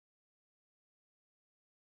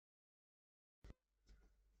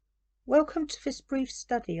Welcome to this brief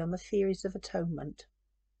study on the theories of atonement.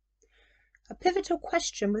 A pivotal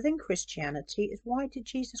question within Christianity is, why did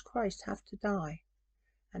Jesus Christ have to die?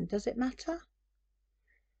 And does it matter?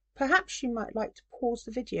 Perhaps you might like to pause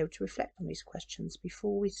the video to reflect on these questions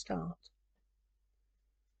before we start.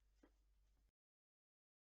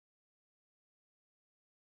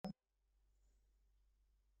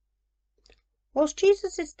 Whilst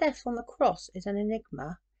Jesus' death on the cross is an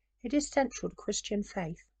enigma, it is central to Christian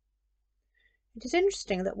faith. It is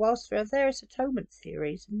interesting that whilst there are various atonement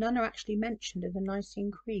theories, none are actually mentioned in the Nicene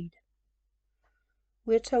Creed.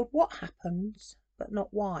 We are told what happens, but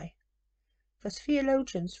not why. Thus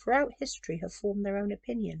theologians throughout history have formed their own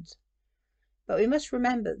opinions, but we must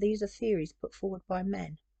remember that these are theories put forward by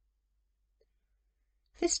men.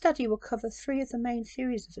 This study will cover three of the main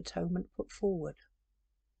theories of atonement put forward.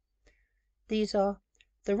 These are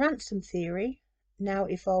the ransom theory, now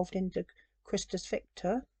evolved into Christus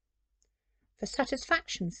Victor, the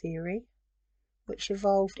satisfaction theory, which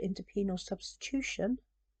evolved into penal substitution,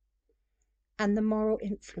 and the moral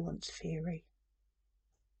influence theory.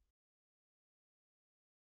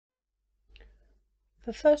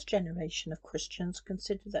 The first generation of Christians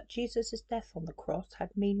considered that Jesus' death on the cross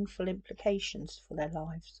had meaningful implications for their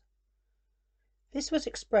lives. This was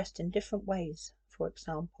expressed in different ways, for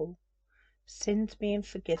example, sins being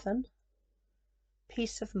forgiven,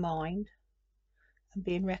 peace of mind, and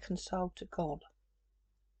being reconciled to God.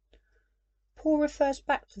 Paul refers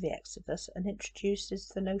back to the Exodus and introduces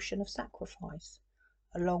the notion of sacrifice,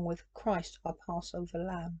 along with Christ, our Passover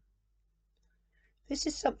lamb. This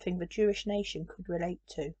is something the Jewish nation could relate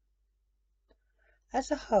to. As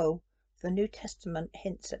a whole, the New Testament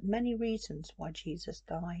hints at many reasons why Jesus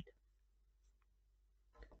died.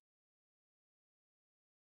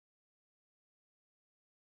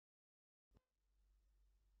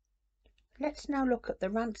 Let's now look at the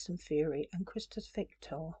ransom theory and Christus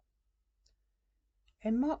Victor.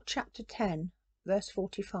 In Mark chapter 10, verse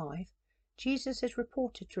 45, Jesus is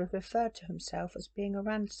reported to have referred to himself as being a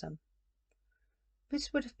ransom.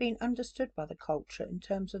 This would have been understood by the culture in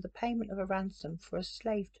terms of the payment of a ransom for a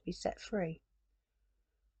slave to be set free.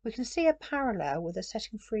 We can see a parallel with the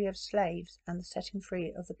setting free of slaves and the setting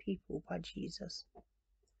free of the people by Jesus.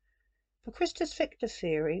 The Christus Victor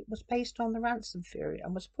theory was based on the ransom theory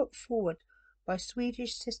and was put forward by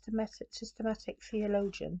Swedish systematic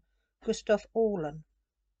theologian Gustav Orlund.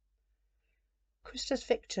 Christus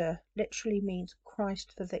Victor literally means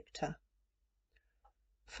Christ the victor.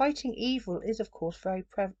 Fighting evil is, of course, very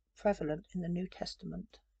prevalent in the New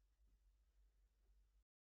Testament.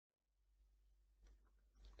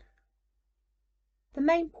 The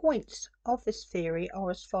main points of this theory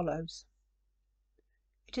are as follows.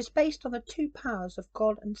 It is based on the two powers of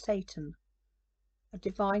God and Satan, a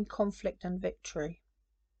divine conflict and victory,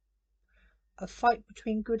 a fight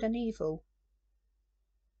between good and evil.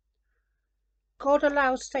 God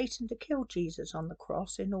allows Satan to kill Jesus on the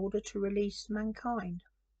cross in order to release mankind.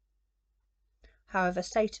 However,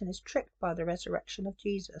 Satan is tricked by the resurrection of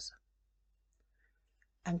Jesus,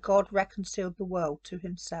 and God reconciled the world to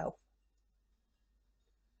himself.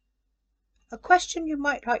 A question you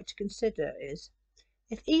might like to consider is,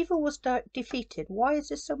 if evil was defeated, why is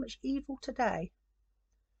there so much evil today?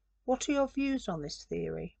 What are your views on this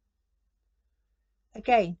theory?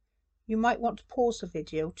 Again, you might want to pause the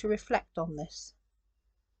video to reflect on this.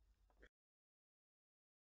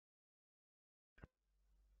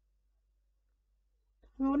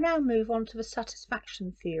 We will now move on to the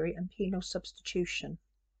satisfaction theory and penal substitution.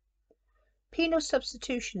 Penal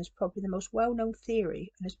substitution is probably the most well-known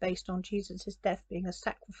theory and is based on Jesus' death being a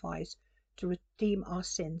sacrifice to redeem our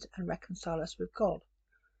sins and reconcile us with God,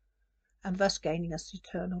 and thus gaining us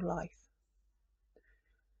eternal life.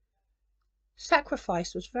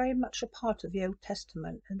 Sacrifice was very much a part of the Old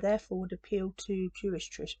Testament and therefore would appeal to Jewish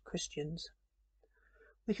Christians.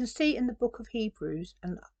 We can see in the book of Hebrews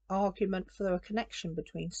an argument for a connection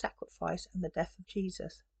between sacrifice and the death of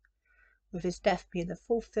Jesus, with his death being the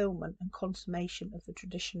fulfillment and consummation of the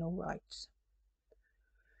traditional rites.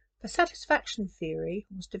 The satisfaction theory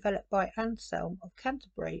was developed by Anselm of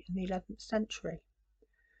Canterbury in the 11th century.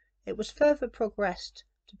 It was further progressed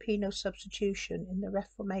to penal substitution in the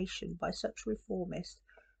Reformation by such reformists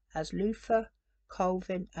as Luther,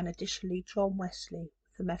 Calvin, and additionally John Wesley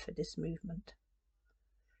with the Methodist movement.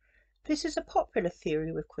 This is a popular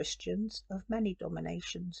theory with Christians of many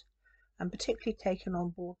denominations, and particularly taken on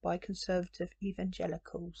board by conservative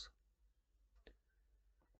evangelicals.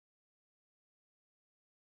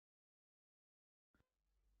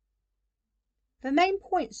 The main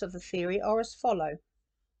points of the theory are as follow.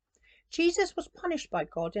 Jesus was punished by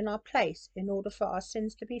God in our place in order for our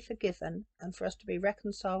sins to be forgiven and for us to be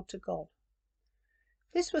reconciled to God.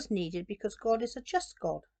 This was needed because God is a just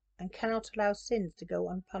God and cannot allow sins to go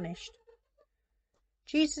unpunished.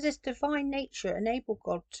 Jesus' divine nature enabled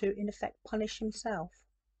God to, in effect, punish himself.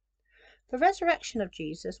 The resurrection of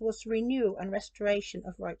Jesus was the renewal and restoration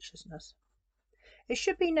of righteousness. It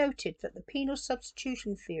should be noted that the penal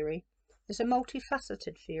substitution theory is a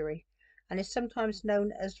multifaceted theory and is sometimes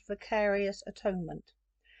known as vicarious atonement,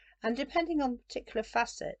 and depending on the particular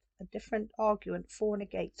facet, a different argument for and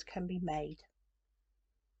against can be made.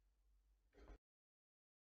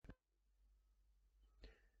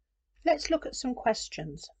 Let's look at some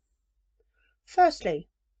questions. Firstly,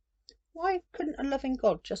 why couldn't a loving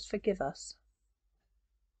God just forgive us?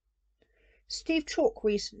 Steve Chalk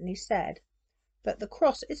recently said that the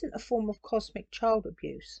cross isn't a form of cosmic child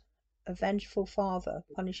abuse, a vengeful father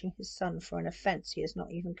punishing his son for an offence he has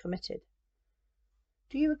not even committed.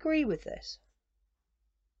 Do you agree with this?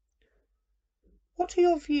 What are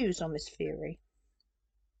your views on this theory?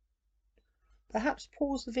 Perhaps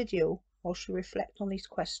pause the video whilst you reflect on these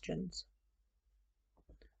questions.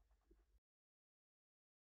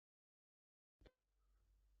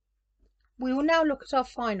 We will now look at our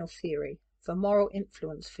final theory, the moral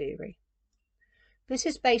influence theory. This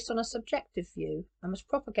is based on a subjective view and was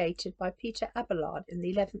propagated by Peter Abelard in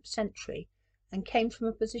the 11th century and came from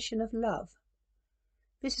a position of love.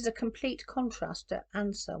 This is a complete contrast to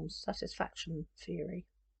Anselm's satisfaction theory.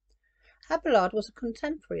 Abelard was a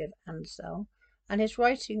contemporary of Anselm, and his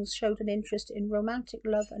writings showed an interest in romantic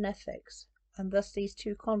love and ethics, and thus these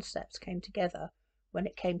two concepts came together when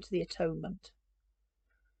it came to the atonement.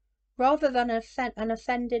 Rather than an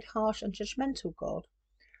offended, harsh and judgmental God,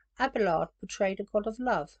 Abelard portrayed a God of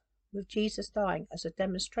love, with Jesus dying as a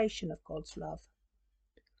demonstration of God's love.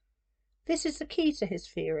 This is the key to his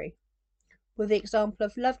theory, with the example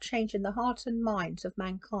of love changing the hearts and minds of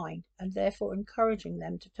mankind and therefore encouraging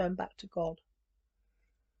them to turn back to God.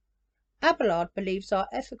 Abelard believes our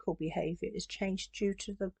ethical behaviour is changed due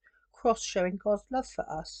to the cross showing God's love for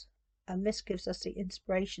us, and this gives us the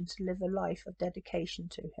inspiration to live a life of dedication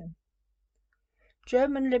to him.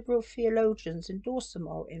 German liberal theologians endorsed the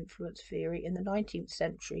moral influence theory in the 19th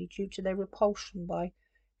century due to their repulsion by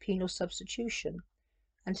penal substitution,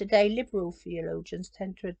 and today liberal theologians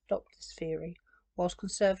tend to adopt this theory, whilst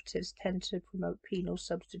conservatives tend to promote penal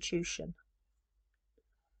substitution.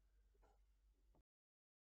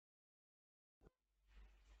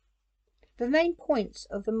 The main points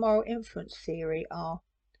of the moral influence theory are: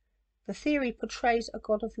 the theory portrays a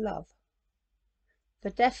God of love. The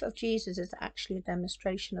death of Jesus is actually a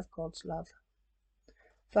demonstration of God's love.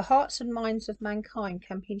 The hearts and minds of mankind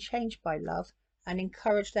can be changed by love and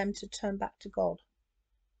encourage them to turn back to God.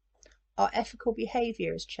 Our ethical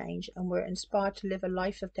behaviour is changed and we're inspired to live a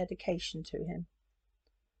life of dedication to him.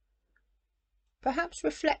 Perhaps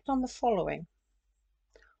reflect on the following.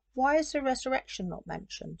 Why is the resurrection not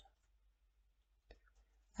mentioned?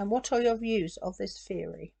 And what are your views of this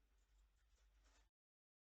theory?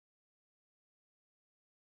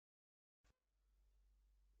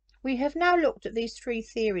 We have now looked at these three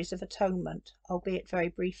theories of atonement, albeit very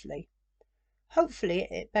briefly. Hopefully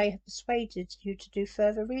it may have persuaded you to do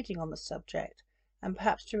further reading on the subject and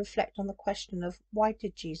perhaps to reflect on the question of why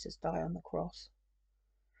did Jesus die on the cross?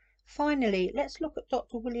 Finally, let's look at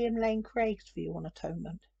Dr. William Lane Craig's view on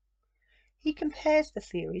atonement. He compares the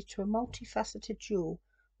theories to a multifaceted duel,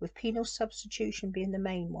 with penal substitution being the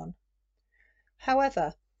main one.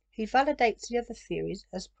 However, he validates the other theories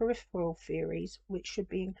as peripheral theories which should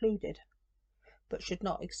be included, but should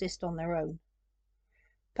not exist on their own.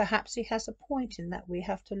 Perhaps he has a point in that we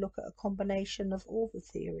have to look at a combination of all the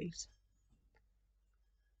theories.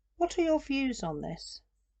 What are your views on this?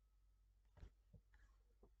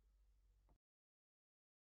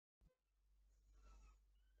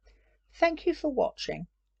 Thank you for watching,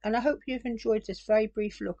 and I hope you've enjoyed this very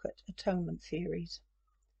brief look at atonement theories.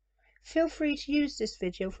 Feel free to use this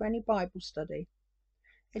video for any Bible study.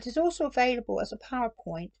 It is also available as a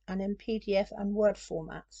PowerPoint and in PDF and Word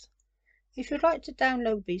formats. If you'd like to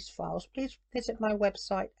download these files, please visit my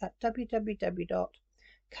website at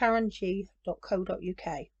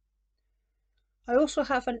www.kareng.co.uk. I also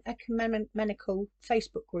have an ecumenical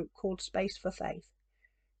Facebook group called Space for Faith.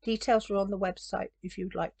 Details are on the website if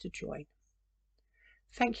you'd like to join.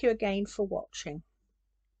 Thank you again for watching.